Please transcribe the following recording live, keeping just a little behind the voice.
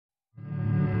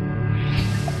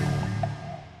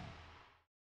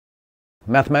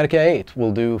Mathematica 8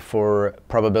 will do for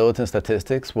probability and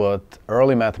statistics what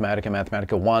early Mathematica,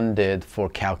 Mathematica 1 did for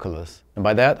calculus. And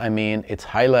by that I mean it's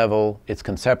high level, it's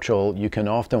conceptual, you can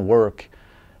often work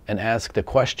and ask the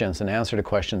questions and answer the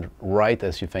questions right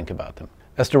as you think about them.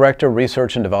 As Director of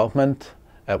Research and Development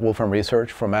at Wolfram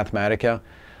Research for Mathematica,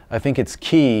 I think it's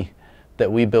key that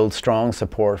we build strong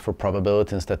support for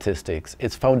probability and statistics.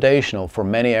 It's foundational for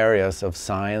many areas of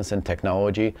science and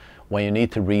technology when you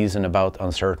need to reason about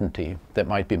uncertainty. That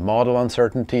might be model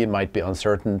uncertainty, it might be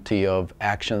uncertainty of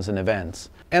actions and events.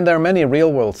 And there are many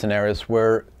real-world scenarios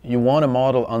where you want to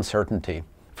model uncertainty.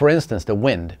 For instance, the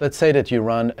wind. Let's say that you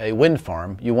run a wind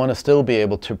farm. You want to still be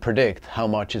able to predict how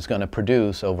much it's going to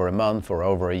produce over a month or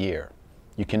over a year.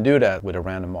 You can do that with a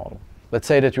random model. Let's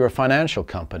say that you're a financial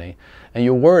company and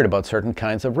you're worried about certain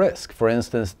kinds of risk. For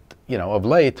instance, of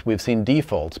late we've seen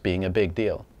defaults being a big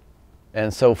deal.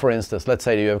 And so, for instance, let's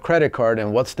say you have a credit card,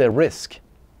 and what's the risk?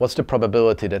 What's the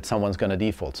probability that someone's going to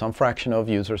default? Some fraction of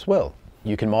users will.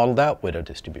 You can model that with a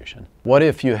distribution. What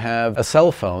if you have a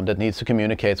cell phone that needs to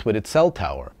communicate with its cell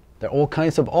tower? There are all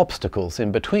kinds of obstacles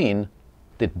in between.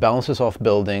 It bounces off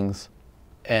buildings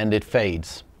and it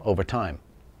fades over time.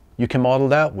 You can model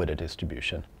that with a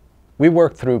distribution. We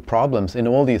work through problems in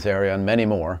all these areas and many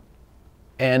more.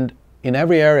 And in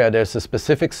every area there's a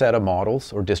specific set of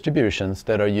models or distributions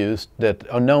that are used, that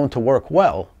are known to work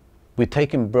well. We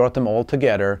brought them all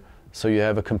together so you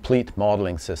have a complete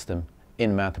modeling system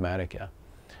in Mathematica.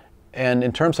 And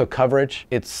in terms of coverage,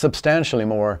 it's substantially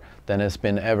more than has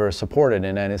been ever supported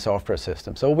in any software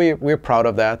system. So we're proud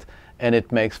of that, and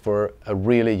it makes for a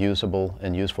really usable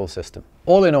and useful system.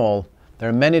 All in all, there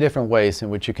are many different ways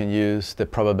in which you can use the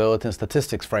probability and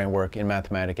statistics framework in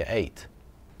Mathematica 8.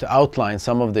 To outline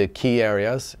some of the key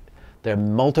areas, there are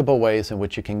multiple ways in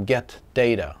which you can get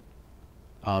data.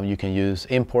 You can use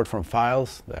import from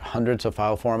files, there are hundreds of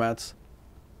file formats,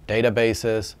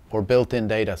 databases, or built-in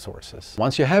data sources.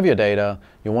 Once you have your data,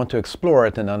 you want to explore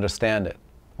it and understand it.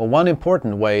 Well, one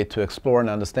important way to explore and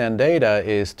understand data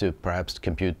is to perhaps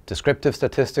compute descriptive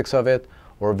statistics of it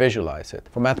or visualize it.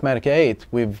 For Mathematica 8,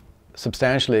 we've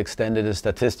substantially extended the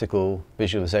statistical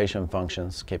visualization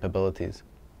functions capabilities.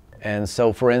 And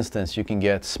so, for instance, you can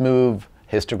get smooth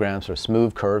histograms or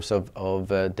smooth curves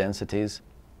of densities.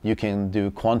 You can do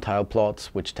quantile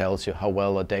plots, which tells you how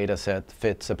well a data set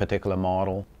fits a particular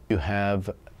model. You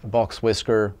have box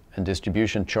whisker and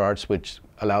distribution charts, which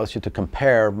allows you to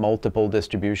compare multiple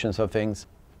distributions of things,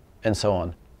 and so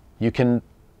on. You can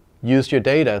use your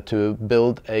data to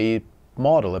build a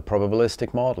model, a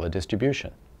probabilistic model, a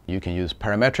distribution. You can use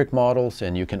parametric models,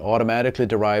 and you can automatically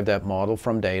derive that model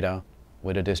from data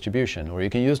with a distribution, or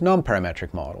you can use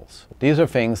non-parametric models. These are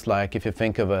things like, if you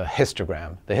think of a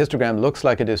histogram. The histogram looks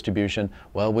like a distribution.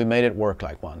 Well, we made it work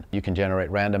like one. You can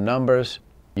generate random numbers.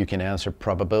 You can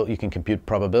you can compute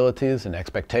probabilities and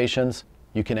expectations.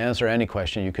 You can answer any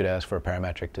question you could ask for a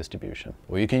parametric distribution.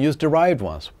 Or you can use derived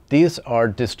ones. These are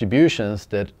distributions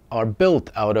that are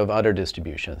built out of other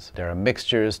distributions. There are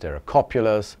mixtures, there are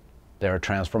copulas, there are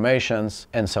transformations,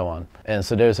 and so on. And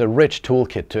so there's a rich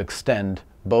toolkit to extend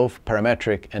both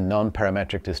parametric and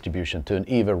non-parametric distribution to an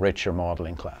even richer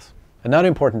modeling class. Another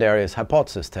important area is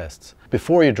hypothesis tests.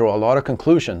 Before you draw a lot of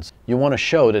conclusions, you want to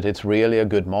show that it's really a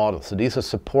good model. So these are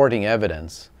supporting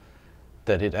evidence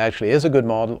that it actually is a good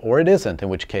model, or it isn't, in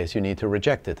which case you need to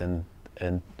reject it and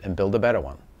build a better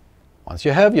one. Once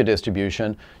you have your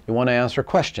distribution, you want to answer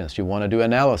questions. You want to do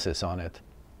analysis on it.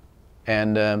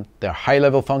 And there are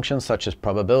high-level functions such as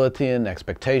probability and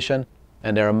expectation,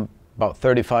 and there are about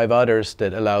 35 others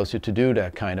that allows you to do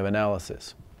that kind of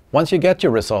analysis. Once you get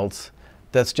your results,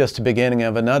 that's just the beginning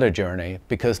of another journey,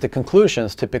 because the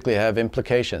conclusions typically have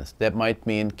implications. That might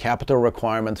mean capital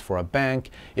requirements for a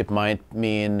bank, it might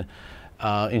mean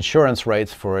insurance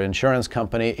rates for an insurance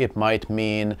company, it might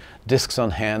mean disks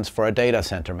on hands for a data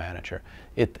center manager.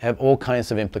 It have all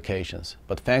kinds of implications.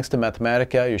 But thanks to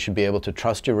Mathematica, you should be able to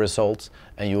trust your results,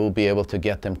 and you will be able to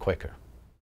get them quicker.